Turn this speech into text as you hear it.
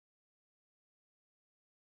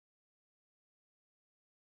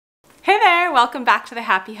Hey there, welcome back to the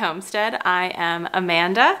Happy Homestead. I am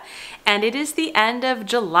Amanda and it is the end of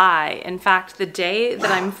July. In fact, the day that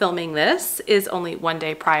I'm filming this is only one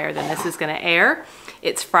day prior than this is going to air.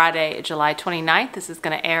 It's Friday, July 29th. This is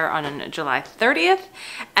going to air on July 30th.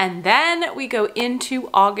 And then we go into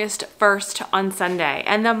August 1st on Sunday.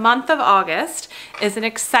 And the month of August is an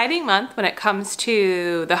exciting month when it comes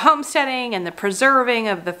to the homesteading and the preserving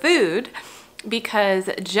of the food, because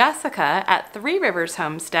Jessica at Three Rivers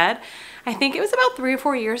Homestead, I think it was about 3 or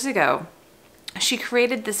 4 years ago, she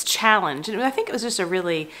created this challenge. And I think it was just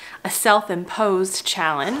a self-imposed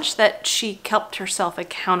challenge that she kept herself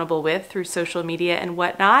accountable with through social media and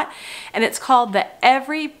whatnot. And it's called the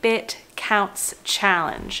Every Bit Counts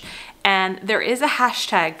Challenge. And there is a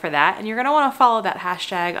hashtag for that, and you're going to want to follow that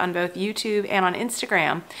hashtag on both YouTube and on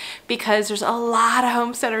Instagram, because there's a lot of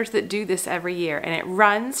homesteaders that do this every year, and it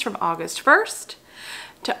runs from August 1st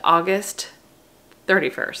to August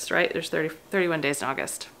 31st, right? There's 31 days in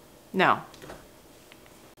August. No.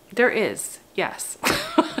 There is, yes.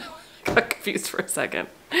 Got confused for a second.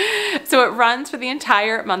 So it runs for the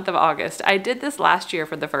entire month of August. I did this last year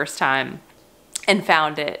for the first time and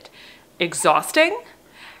found it exhausting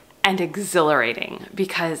and exhilarating,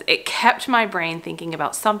 because it kept my brain thinking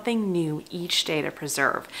about something new each day to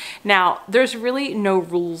preserve. Now, there's really no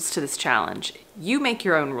rules to this challenge. You make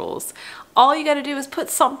your own rules. All you got to do is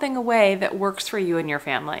put something away that works for you and your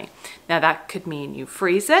family. Now, that could mean you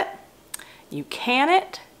freeze it, you can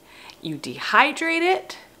it, you dehydrate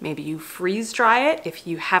it, maybe you freeze dry it if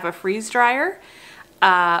you have a freeze dryer,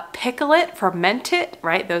 pickle it, ferment it,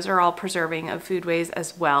 right? Those are all preserving of food ways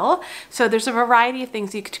as well. So there's a variety of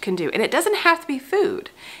things you can do. And it doesn't have to be food.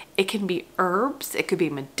 It can be herbs. It could be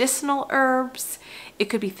medicinal herbs. It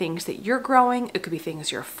could be things that you're growing. It could be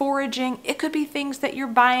things you're foraging. It could be things that you're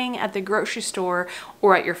buying at the grocery store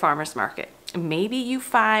or at your farmer's market. Maybe you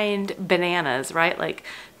find bananas, right? Like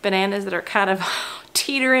bananas that are kind of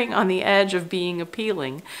teetering on the edge of being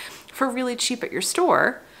appealing for really cheap at your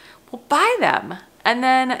store. Well, buy them and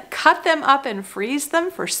then cut them up and freeze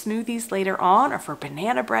them for smoothies later on, or for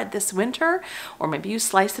banana bread this winter, or maybe you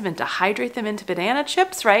slice them and dehydrate them into banana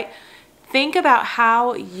chips, right? Think about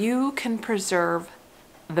how you can preserve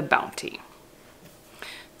the bounty.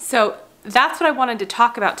 So that's what I wanted to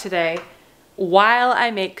talk about today while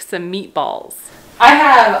I make some meatballs. I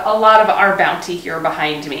have a lot of our bounty here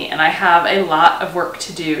behind me, and I have a lot of work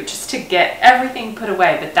to do just to get everything put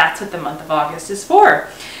away, but that's what the month of August is for.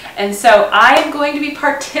 And so I am going to be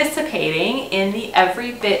participating in the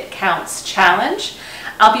Every Bit Counts Challenge.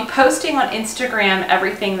 I'll be posting on Instagram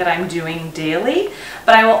everything that I'm doing daily,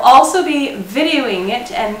 but I will also be videoing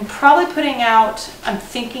it and probably putting out, I'm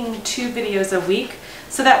thinking 2 videos a week,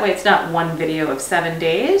 so that way it's not one video of 7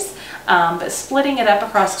 days, but splitting it up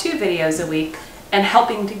across 2 videos a week and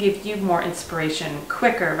helping to give you more inspiration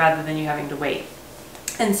quicker rather than you having to wait.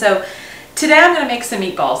 And so today I'm going to make some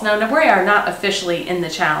meatballs. Now, we are not officially in the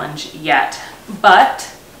challenge yet,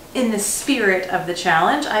 but in the spirit of the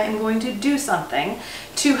challenge, I am going to do something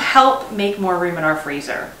to help make more room in our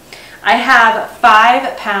freezer. I have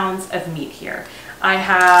 5 pounds of meat here. I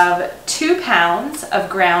have 2 pounds of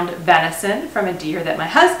ground venison from a deer that my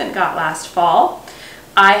husband got last fall.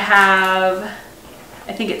 I have,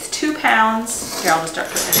 I think it's 2 pounds, here I'll just start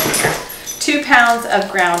putting it in here. 2 pounds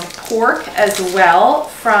of ground pork as well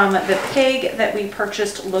from the pig that we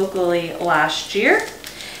purchased locally last year.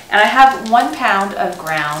 And I have 1 pound of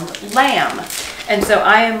ground lamb. And so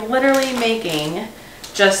I am literally making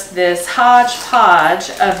just this hodgepodge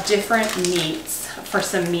of different meats for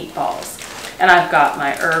some meatballs. And I've got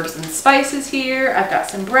my herbs and spices here. I've got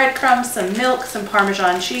some breadcrumbs, some milk, some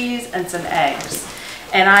Parmesan cheese, and some eggs.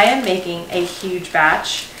 And I am making a huge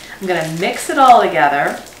batch. I'm gonna mix it all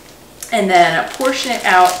together and then portion it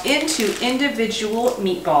out into individual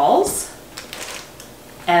meatballs.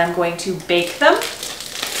 And I'm going to bake them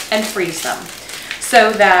and freeze them,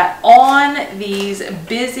 so that on these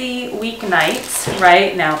busy weeknights,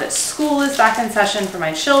 right now that school is back in session for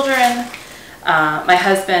my children, my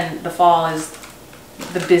husband, the fall is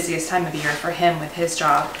the busiest time of year for him with his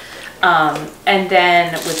job. And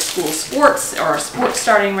then with school sports, or sports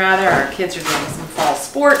starting rather, our kids are doing some fall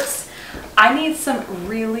sports. I need some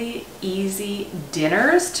really easy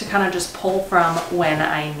dinners to kind of just pull from when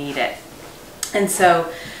I need it. And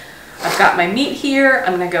so I've got my meat here.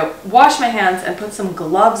 I'm gonna go wash my hands and put some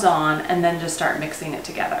gloves on and then just start mixing it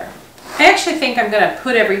together. I actually think I'm gonna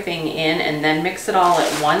put everything in and then mix it all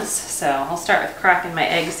at once. So I'll start with cracking my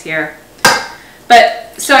eggs here.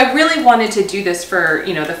 But so I really wanted to do this for,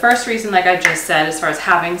 you know, the first reason, like I just said, as far as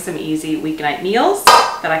having some easy weeknight meals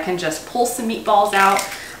that I can just pull some meatballs out.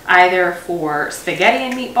 either for spaghetti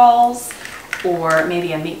and meatballs, or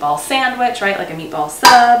maybe a meatball sandwich, right? Like a meatball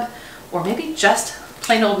sub, or maybe just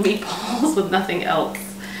plain old meatballs with nothing else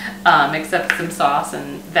except some sauce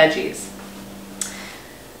and veggies.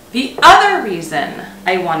 The other reason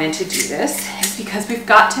I wanted to do this is because we've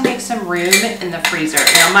got to make some room in the freezer.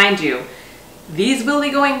 Now, mind you, these will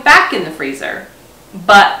be going back in the freezer,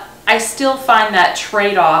 but I still find that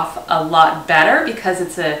trade-off a lot better because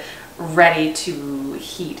it's a ready to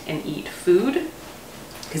heat and eat food,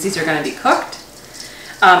 because these are going to be cooked.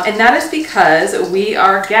 And that is because we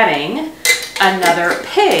are getting another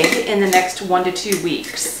pig in the next 1 to 2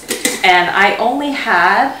 weeks. And I only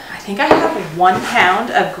had, I think I have 1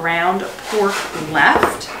 pound of ground pork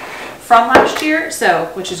left from last year, so,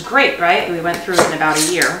 which is great, right? We went through it in about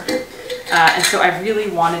a year. And so I really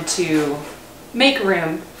wanted to make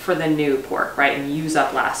room for the new pork, right? And use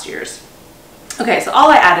up last year's. Okay, so all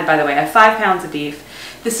I added, by the way, I have 5 pounds of beef.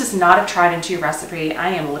 This is not a tried and true recipe. I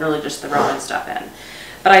am literally just throwing stuff in.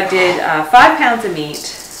 But I did 5 pounds of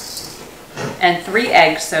meat and 3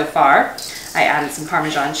 eggs so far. I added some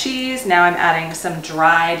Parmesan cheese. Now I'm adding some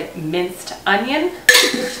dried minced onion.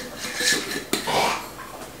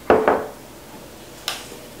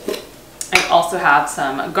 I also have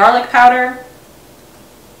some garlic powder.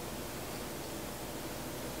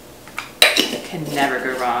 Can never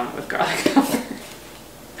go wrong with garlic powder.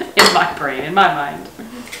 In my brain, in my mind.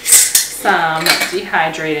 Some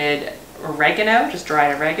dehydrated oregano, just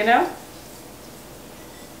dried oregano.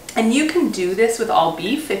 And you can do this with all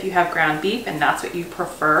beef if you have ground beef and that's what you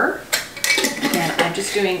prefer. Again, I'm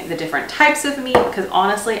just doing the different types of meat because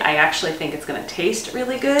honestly, I actually think it's going to taste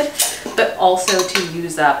really good, but also to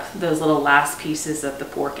use up those little last pieces of the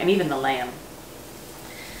pork and even the lamb.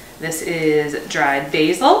 This is dried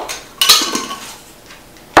basil,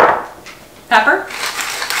 pepper,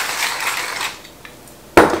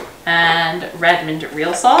 and Redmond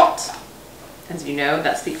real salt. As you know,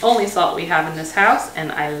 that's the only salt we have in this house, and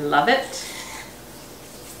I love it.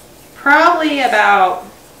 Probably about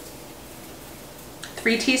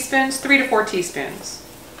 3 teaspoons, 3 to 4 teaspoons.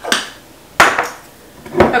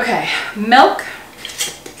 Okay, milk.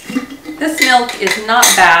 This milk is not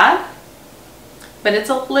bad, but it's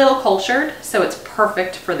a little cultured, so it's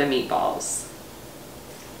perfect for the meatballs.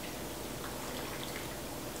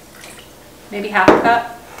 Maybe half a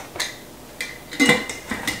cup.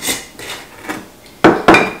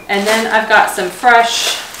 And then I've got some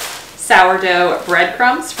fresh sourdough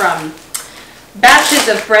breadcrumbs from batches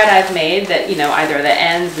of bread I've made that, you know, either the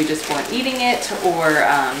ends we just weren't eating it, or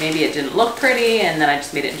maybe it didn't look pretty and then I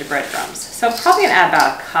just made it into breadcrumbs. So I'm probably gonna add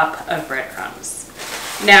about a cup of breadcrumbs.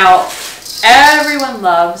 Now, everyone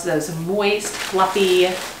loves those moist, fluffy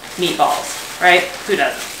meatballs, right? Who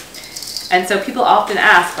doesn't? And so people often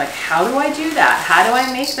ask, like, how do I do that? How do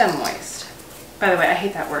I make them moist? By the way, I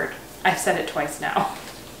hate that word. I've said it twice now.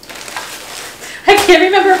 I can't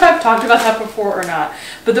remember if I've talked about that before or not,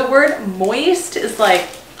 but the word moist is like,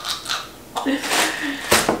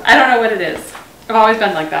 I don't know what it is. I've always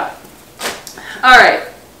been like that. All right.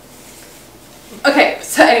 Okay,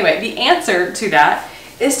 so anyway, the answer to that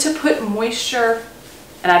is to put moisture,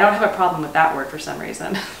 and I don't have a problem with that word for some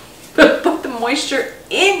reason, but put the moisture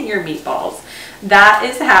in your meatballs. That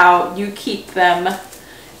is how you keep them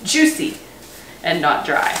juicy and not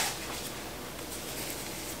dry.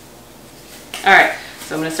 All right,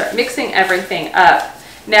 so I'm gonna start mixing everything up.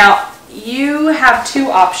 Now, you have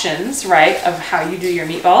 2 options, right, of how you do your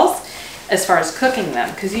meatballs as far as cooking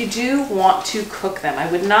them, because you do want to cook them. I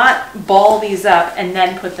would not ball these up and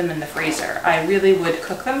then put them in the freezer. I really would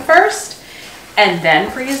cook them first and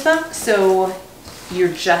then freeze them, so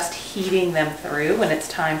you're just heating them through when it's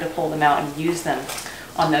time to pull them out and use them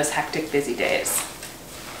on those hectic, busy days.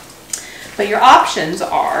 But your options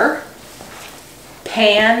are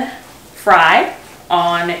pan fry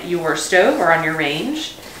on your stove or on your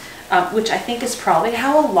range, which I think is probably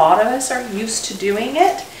how a lot of us are used to doing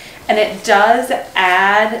it. And it does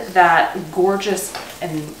add that gorgeous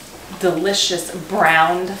and delicious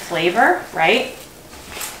browned flavor, right?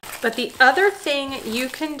 But the other thing you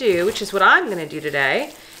can do, which is what I'm going to do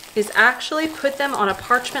today, is actually put them on a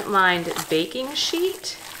parchment-lined baking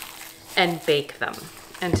sheet and bake them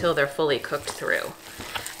until they're fully cooked through.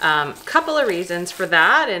 Couple of reasons for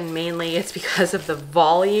that, and mainly it's because of the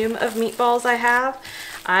volume of meatballs I have.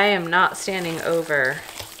 I am not standing over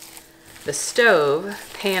the stove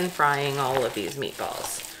pan frying all of these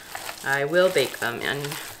meatballs. I will bake them in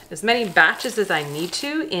as many batches as I need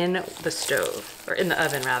to in the stove, or in the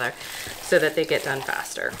oven rather, so that they get done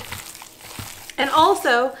faster. And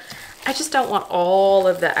also, I just don't want all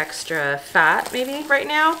of the extra fat maybe right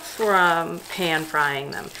now from pan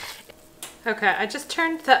frying them. Okay, I just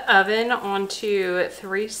turned the oven onto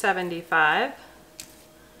 375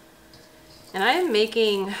 and I am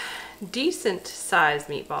making decent sized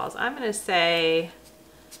meatballs. I'm gonna say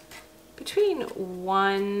between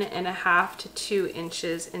 1.5 to 2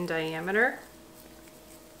 inches in diameter.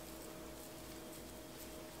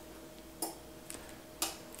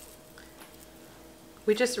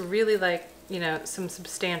 We just really like, you know, some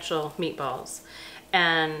substantial meatballs.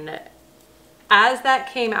 And as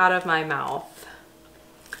that came out of my mouth,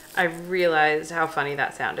 I realized how funny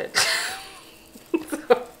that sounded.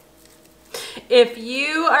 So, if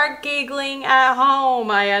you are giggling at home,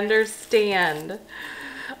 I understand.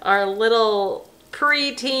 Our little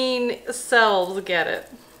preteen selves get it.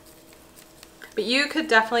 But you could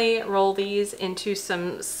definitely roll these into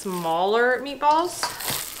some smaller meatballs.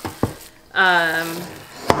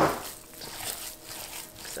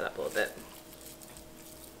 Mix it up a little bit.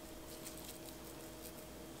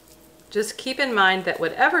 Just keep in mind that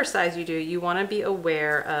whatever size you do, you want to be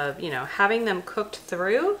aware of, you know, having them cooked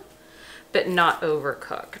through, but not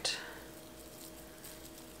overcooked.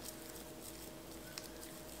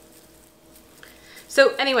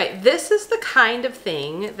 So anyway, this is the kind of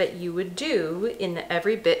thing that you would do in the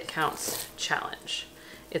Every Bit Counts challenge.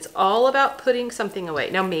 It's all about putting something away.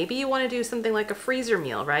 Now, maybe you want to do something like a freezer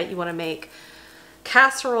meal, right? You want to make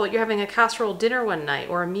casserole, you're having a casserole dinner one night,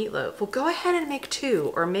 or a meatloaf. Well, go ahead and make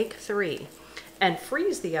 2 or make 3 and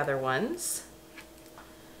freeze the other ones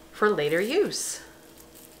for later use.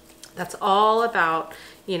 That's all about,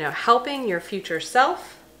 you know, helping your future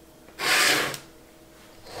self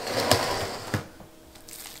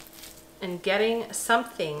and getting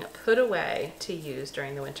something put away to use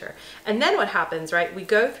during the winter. And then what happens, right? We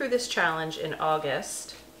go through this challenge in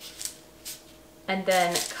August, and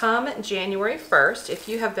then come January 1st, if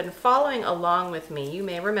you have been following along with me, you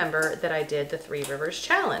may remember that I did the 3 Rivers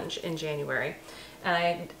Challenge in January. And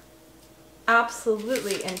I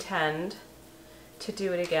absolutely intend to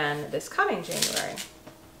do it again this coming January.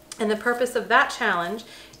 And the purpose of that challenge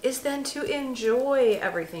is then to enjoy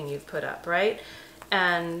everything you've put up, right?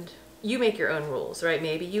 And you make your own rules, right?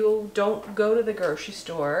 Maybe you don't go to the grocery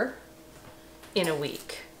store in a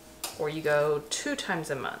week, or you go 2 times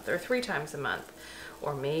a month or 3 times a month,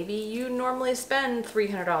 or maybe you normally spend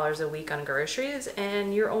 $300 a week on groceries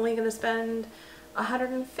and you're only going to spend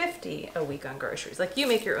 $150 a week on groceries. Like, you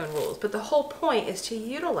make your own rules, but the whole point is to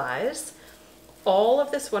utilize all of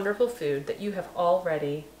this wonderful food that you have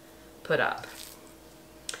already put up.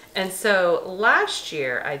 And so last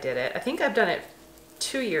year I did it. I think I've done it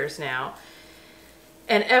 2 years now.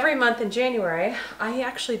 And every month in January, I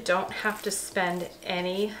actually don't have to spend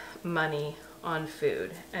any money on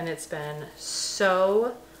food. And it's been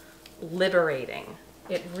so liberating.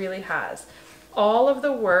 It really has. All of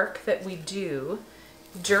the work that we do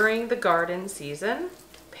during the garden season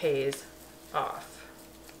pays off.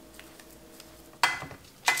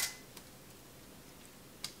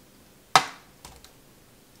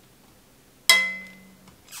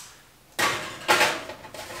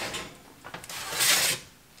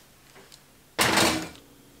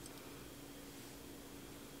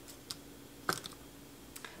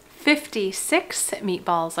 "56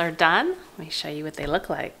 meatballs are done." Let me show you what they look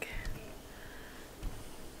like.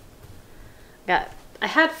 I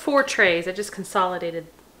had 4 trays. I just consolidated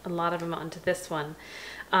a lot of them onto this one.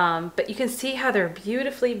 But you can see how they're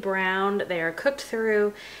beautifully browned. They are cooked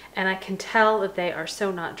through, and I can tell that they are so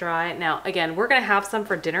not dry. Now, again, we're gonna have some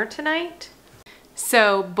for dinner tonight.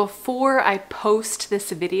 So before I post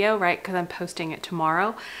this video, right, because I'm posting it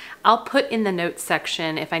tomorrow, I'll put in the notes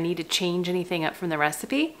section if I need to change anything up from the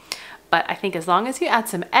recipe. But I think as long as you add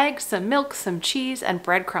some eggs, some milk, some cheese, and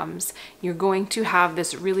breadcrumbs, you're going to have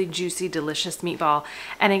this really juicy, delicious meatball.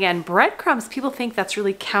 And again, breadcrumbs, people think that's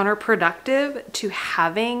really counterproductive to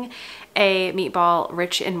having a meatball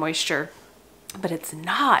rich in moisture. But it's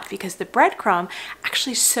not, because the breadcrumb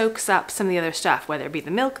actually soaks up some of the other stuff, whether it be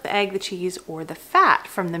the milk, the egg, the cheese, or the fat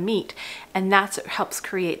from the meat. And that's what helps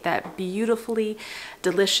create that beautifully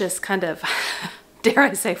delicious kind of, dare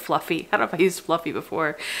I say fluffy, I don't know if I used fluffy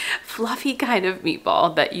before, fluffy kind of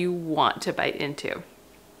meatball that you want to bite into.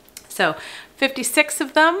 So 56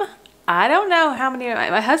 of them. I don't know how many,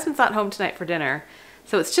 my husband's not home tonight for dinner,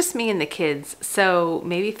 so it's just me and the kids. So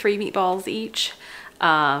maybe 3 meatballs each.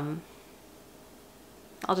 I'll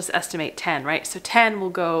just estimate 10, right? So 10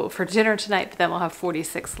 will go for dinner tonight, but then we'll have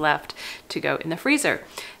 46 left to go in the freezer.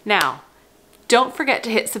 Now, don't forget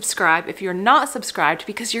to hit subscribe if you're not subscribed,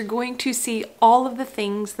 because you're going to see all of the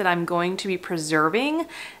things that I'm going to be preserving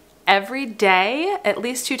every day, at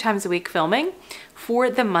least 2 times a week filming for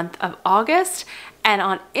the month of August. And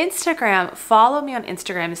on Instagram, follow me on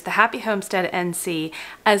Instagram, it's the Happy Homestead NC,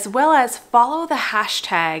 as well as follow the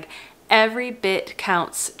hashtag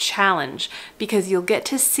everybitcountschallenge, because you'll get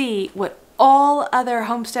to see what all other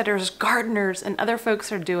homesteaders, gardeners, and other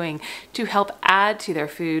folks are doing to help add to their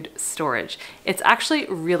food storage. It's actually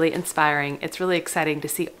really inspiring. It's really exciting to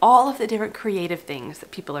see all of the different creative things that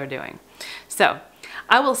people are doing. So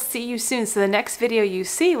I will see you soon. So the next video you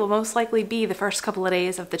see will most likely be the first couple of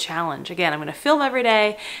days of the challenge. Again, I'm going to film every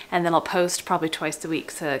day and then I'll post probably twice a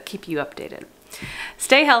week to keep you updated.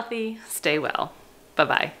 Stay healthy, stay well.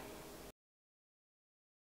 Bye-bye.